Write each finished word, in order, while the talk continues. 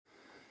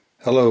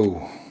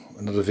Hello,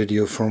 another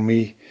video from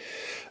me.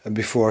 And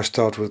before I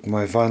start with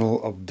my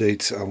vinyl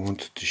update, I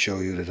wanted to show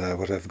you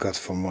what I've got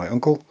from my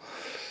uncle.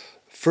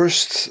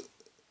 First,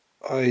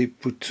 I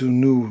put two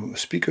new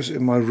speakers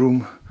in my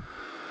room,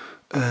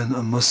 and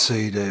I must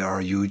say they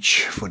are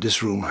huge for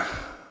this room.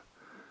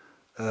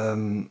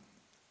 My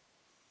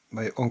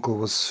uncle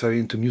was very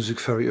into music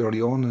very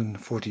early on,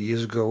 and 40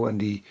 years ago, and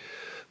he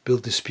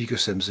built the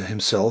speakers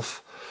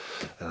himself.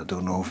 I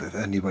don't know if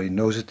anybody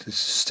knows it.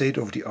 It's a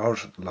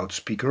state-of-the-art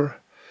loudspeaker.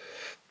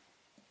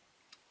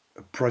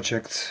 A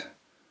project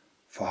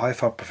for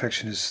hi-fi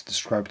perfection is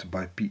described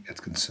by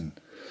Atkinson.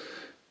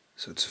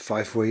 So it's a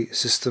 5-way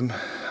system.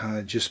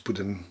 I just put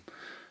them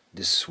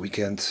this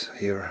weekend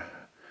here.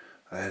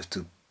 I have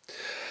to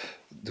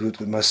do it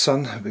with my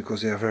son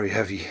because they are very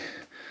heavy.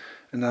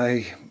 And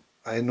I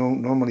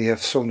normally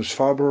have Sonus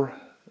Faber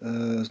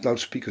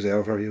loudspeakers. They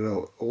are very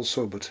well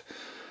also, but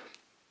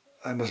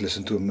I must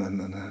listen to them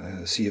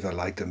and see if I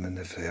like them and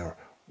if they are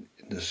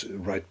in the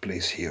right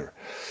place here.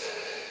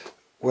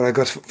 What I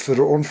got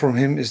further on from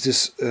him is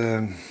this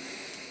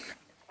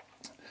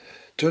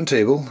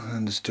turntable,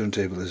 and this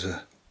turntable is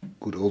a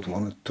good old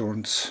one, a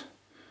Thorens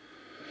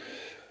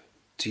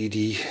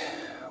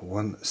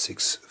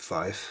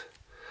TD165,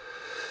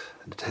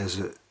 and it has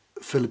a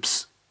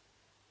Philips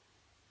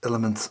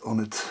element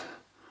on it,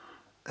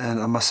 and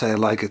I must say I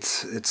like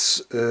it.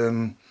 It's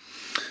I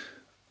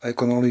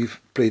can only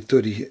play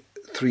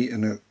 33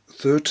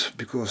 1/3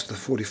 because the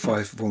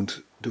 45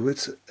 won't do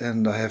it,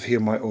 and I have here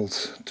my old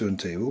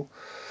turntable,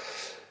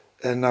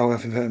 and now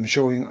I'm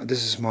showing,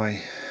 this is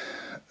my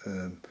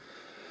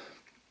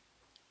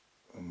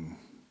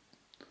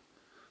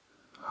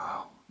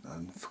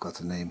I forgot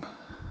the name.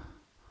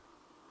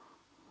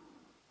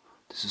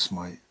 This is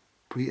my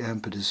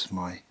preamp. This is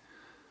my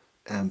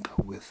amp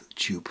with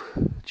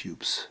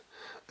tubes,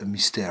 a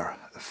Mystere,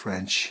 a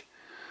French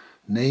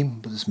name,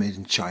 but it's made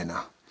in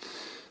China.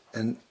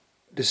 And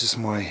this is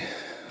my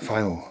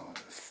vinyl.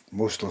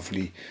 Most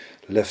lovely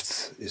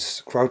left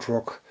is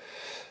krautrock,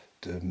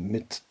 the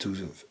mid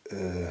to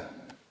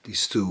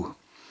these two,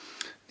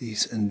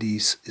 these and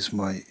these is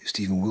my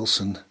Steven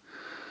Wilson,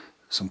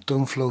 some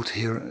Tonefloat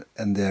here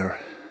and there,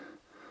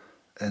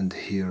 and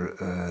here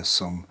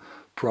some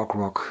prog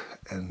rock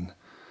and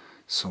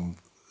some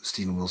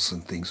Steven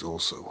Wilson things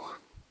also.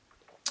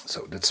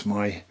 So that's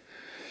my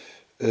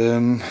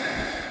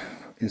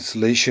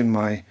installation,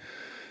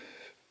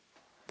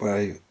 where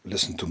I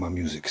listen to my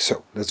music.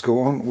 So let's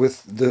go on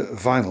with the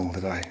vinyl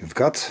that I have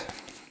got.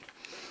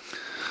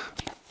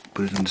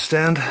 Put it on the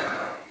stand.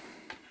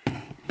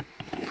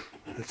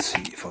 Let's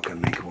see if I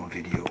can make one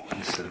video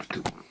instead of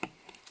two.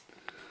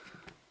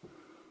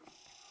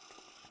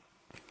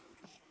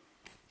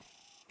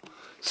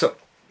 So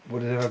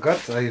what have I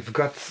got? I've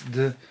got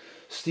the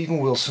Steven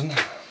Wilson,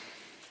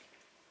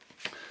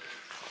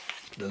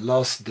 The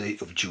Last Day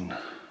of June.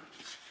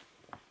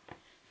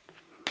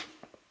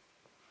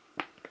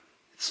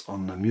 It's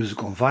on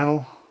music on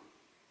vinyl,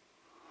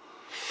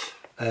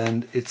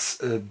 and it's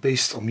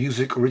based on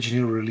music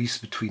originally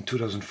released between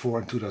 2004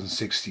 and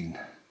 2016.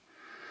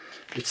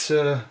 It's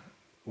a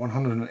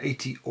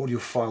 180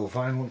 audiophile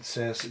vinyl. It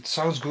says it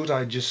sounds good.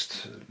 I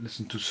just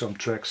listened to some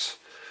tracks.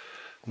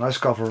 Nice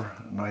cover,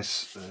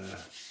 nice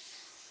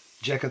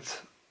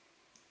jacket.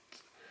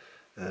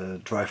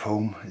 Drive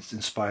Home. It's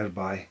inspired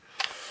by.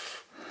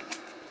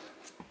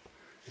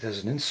 It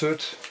has an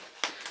insert,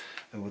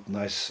 and what's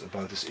nice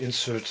about this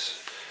insert,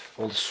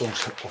 all the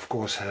songs of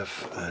course have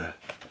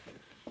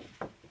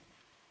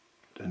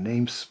the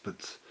names,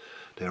 but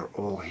they're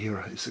all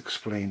here. It's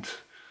explained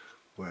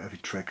where every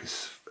track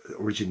is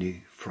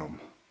originally from.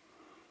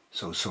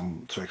 So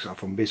some tracks are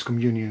from Base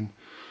Communion.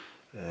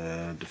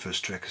 The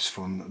first track is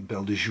from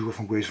Belle de Jour,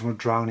 from Grace from a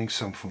Drowning,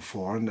 some from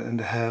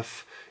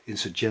 4.5,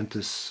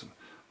 Insurgentus,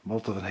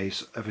 Malta Van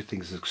Hayes.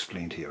 Everything is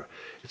explained here.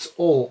 It's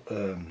all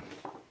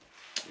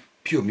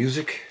pure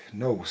music,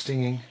 no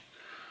stinging.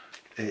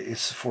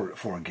 It's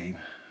for a game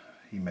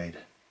he made.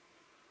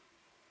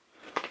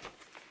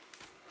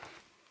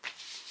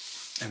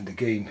 And the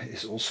game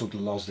is also The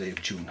Last Day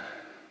of June.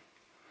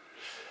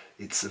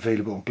 It's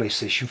available on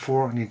PlayStation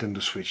 4,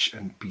 Nintendo Switch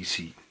and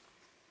PC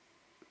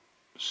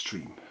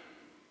Stream.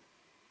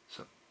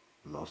 So,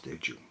 The Last Day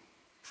of June.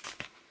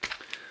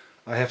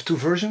 I have two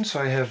versions.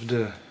 I have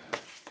the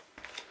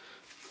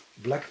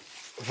black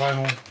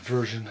vinyl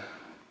version,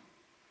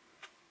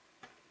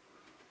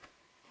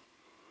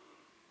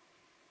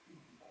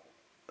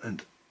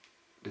 and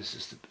this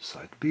is the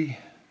side B.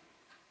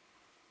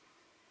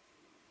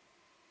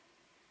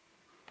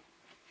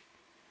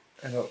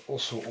 And I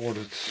also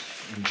ordered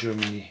in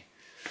Germany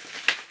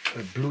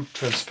a blue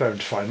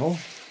transparent vinyl.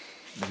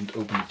 I didn't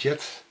open it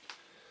yet.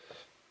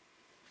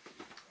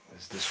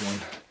 There's this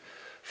one,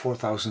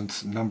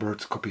 4000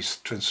 numbered copies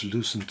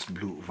translucent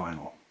blue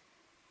vinyl.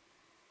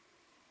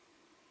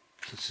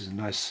 So this is a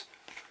nice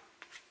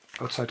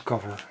outside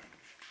cover.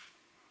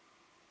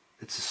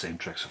 It's the same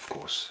tracks of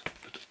course,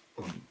 but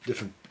on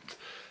different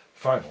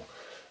vinyl.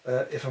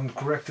 If I'm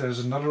correct, there's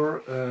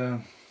another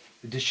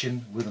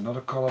edition with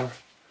another color.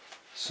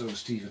 So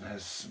Stephen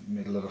has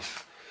made a lot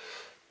of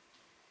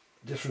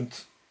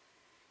different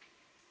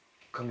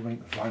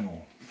coloring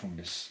vinyl from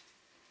this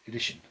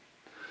edition.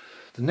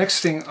 The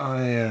next thing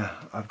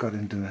I've got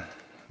in the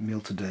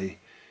mail today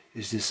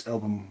is this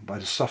album by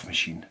the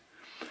Softmachine,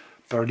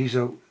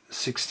 Paradiso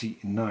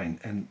 69,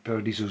 and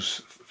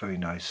Paradiso's very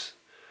nice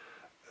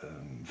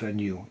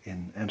venue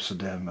in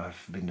Amsterdam.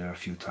 I've been there a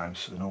few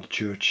times, an old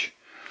church,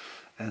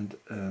 and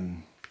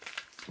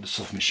the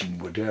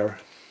Softmachine were there.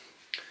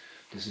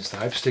 This is the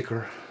hype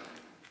sticker.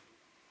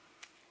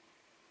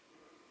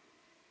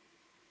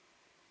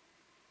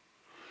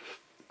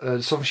 The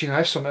Softmachine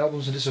have some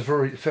albums, and this is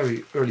a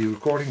very early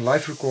recording,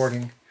 live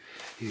recording.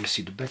 Here you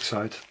see the back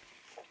side.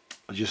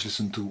 I just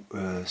listened to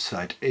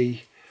side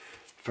A.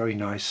 Very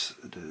nice.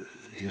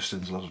 Here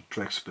stands a lot of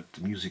tracks, but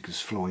the music is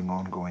flowing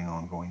on, going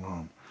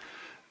on.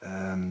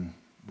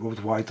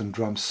 Robert White on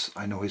drums,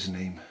 I know his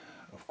name,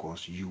 of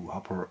course. Hugh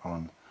Hopper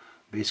on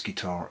bass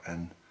guitar,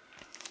 and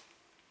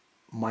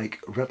Mike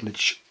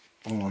Rutledge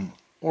on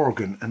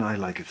organ, and I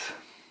like it.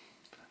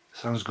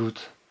 Sounds good.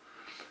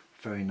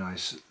 Very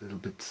nice, a little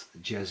bit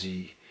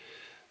jazzy,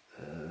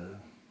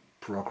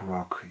 prog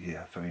rock,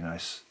 yeah, very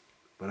nice.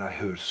 What I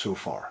heard so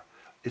far.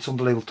 It's on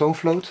the label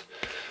Tonefloat.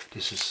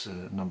 This is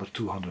number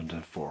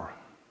 204.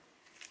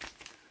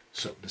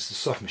 So this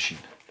is the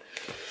Softmachine.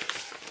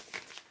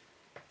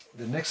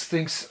 The next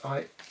things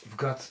I've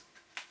got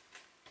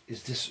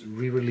is this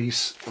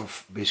re-release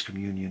of Bass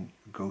Communion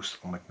Ghost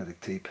on magnetic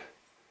tape.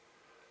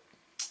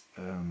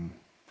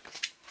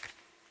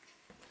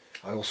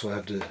 I also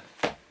have the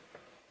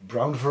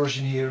brown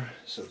version here,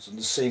 so it's on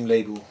the same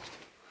label.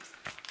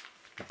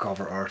 The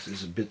cover art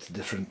is a bit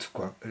different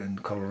in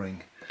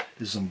coloring.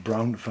 This is on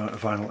brown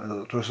vinyl,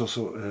 and there's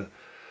also a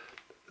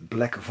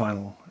black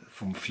vinyl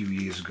from a few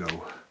years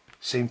ago.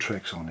 Same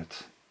tracks on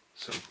it.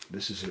 So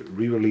this is a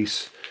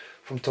re-release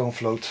from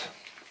Tonefloat.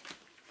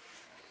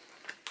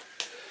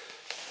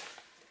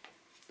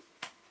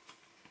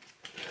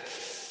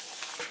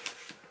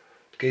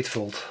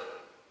 Gatefold,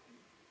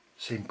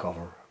 same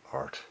cover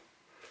art.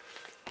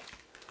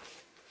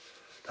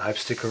 The hype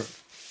sticker,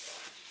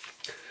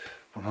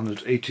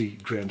 180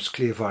 grams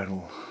clear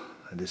vinyl,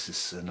 and this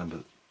is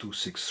number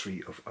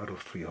 263 out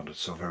of 300,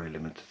 so very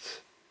limited.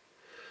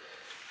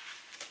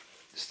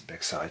 This is the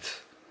back side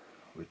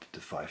with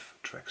the 5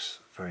 tracks.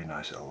 Very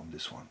nice album,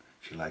 this one.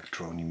 If you like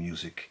drony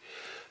music,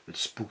 with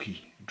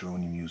spooky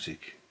drony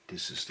music,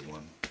 this is the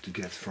one to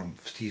get from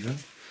Stephen.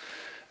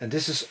 And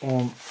this is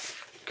on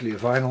clear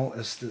vinyl,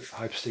 as the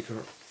hype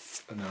sticker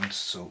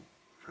announced, so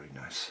very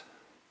nice.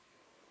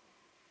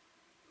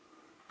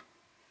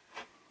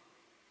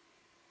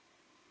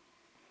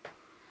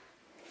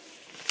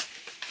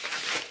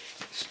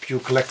 It's pure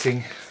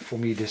collecting for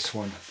me, this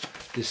one.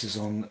 This is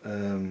on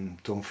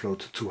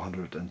Tonefloat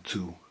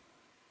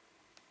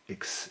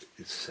 202X,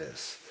 it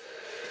says.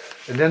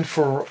 And then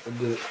for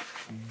the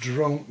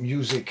drone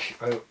music,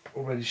 I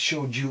already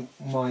showed you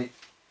my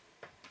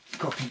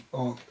copy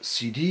on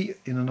CD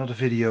in another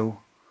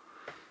video,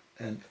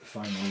 and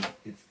finally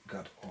it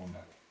got on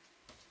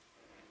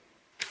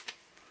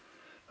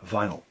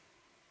vinyl.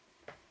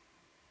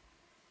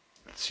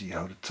 Let's see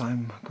how the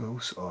time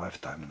goes. Oh, I have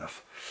time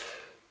enough.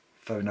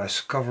 Very nice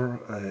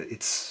cover.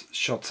 It's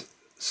shot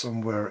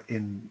somewhere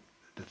in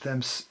the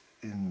Thames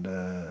in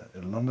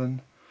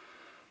London.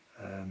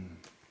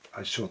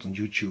 I saw it on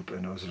YouTube,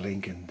 and there was a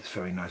link in this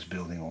very nice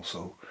building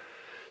also.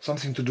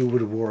 Something to do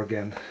with the war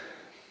again.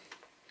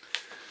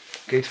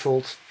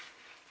 Gatefold.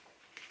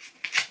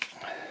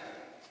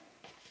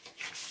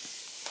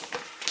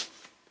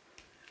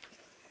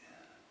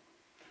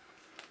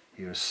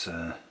 Here's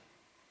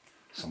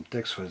some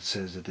text where it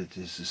says that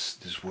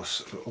this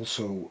was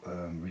also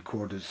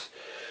recorded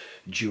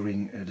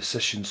during the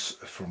sessions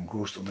from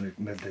Ghost on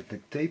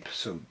magnetic tape.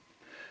 So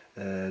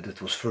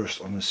that was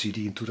first on a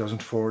CD in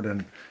 2004,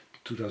 then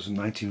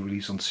 2019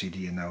 release on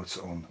CD, and now it's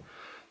on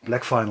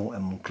black vinyl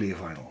and on clear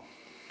vinyl.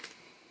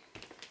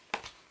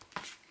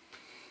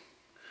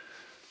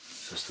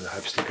 As the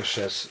hype sticker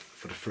says,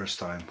 for the first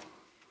time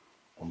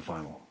on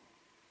vinyl.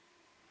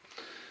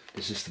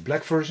 This is the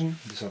black version.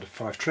 These are the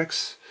 5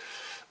 tracks,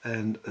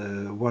 and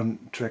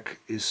one track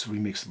is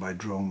remixed by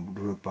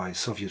Dronework by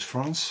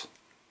Softmachine,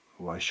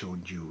 who I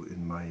showed you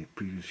in my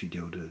previous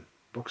video, the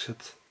box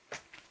set.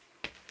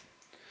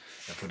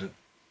 And for the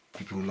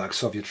people who like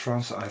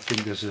Softmachine, I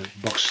think there's a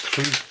box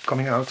 3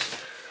 coming out,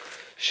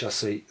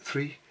 Chassé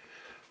 3,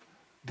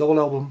 double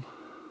album,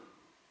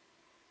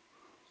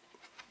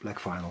 black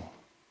vinyl.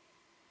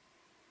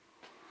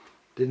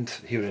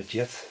 Didn't hear it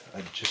yet,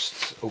 I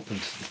just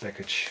opened the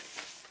package.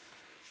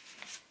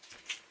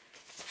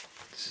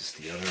 This is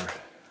the other,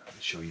 I'll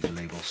show you the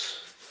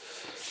labels,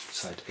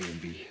 side A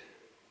and B.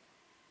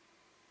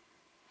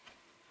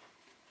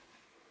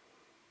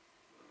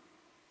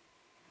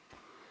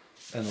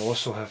 And I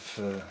also have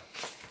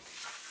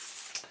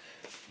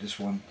this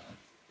one,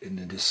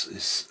 and this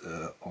is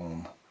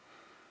on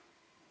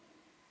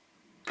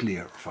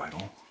clear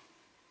vinyl.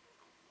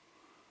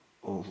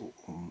 All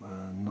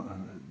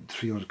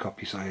 300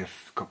 copies. I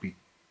have copy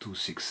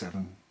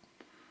 267,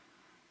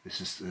 This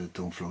is the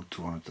Tonefloat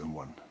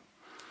 201.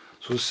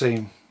 So the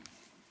same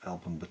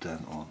album, but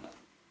then on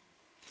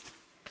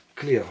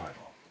clear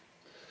vinyl.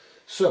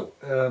 So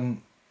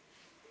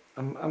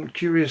I'm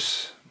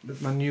curious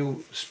with my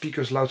new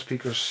speakers,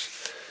 loudspeakers.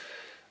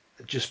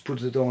 I just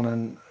put it on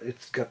and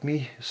it got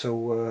me.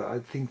 So I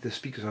think the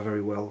speakers are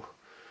very well,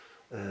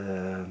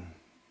 and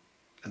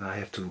I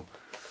have to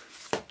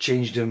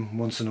change them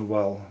once in a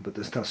while, but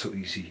it's not so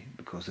easy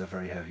because they're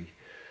very heavy.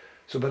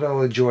 So, but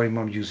I'll enjoy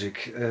my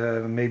music.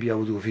 Maybe I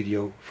will do a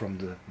video from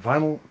the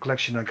vinyl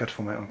collection I got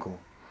from my uncle.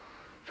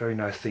 Very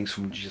nice things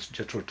from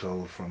Jethro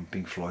Tull, from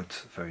Pink Floyd.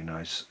 Very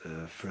nice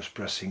first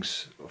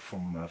pressings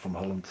from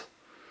Holland.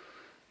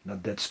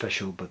 Not that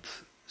special, but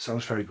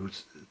sounds very good.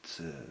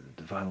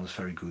 The vinyl is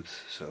very good.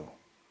 So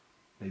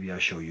maybe I'll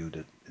show you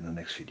that in the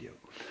next video.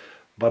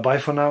 Bye bye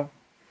for now.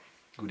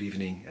 Good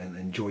evening and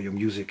enjoy your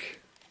music.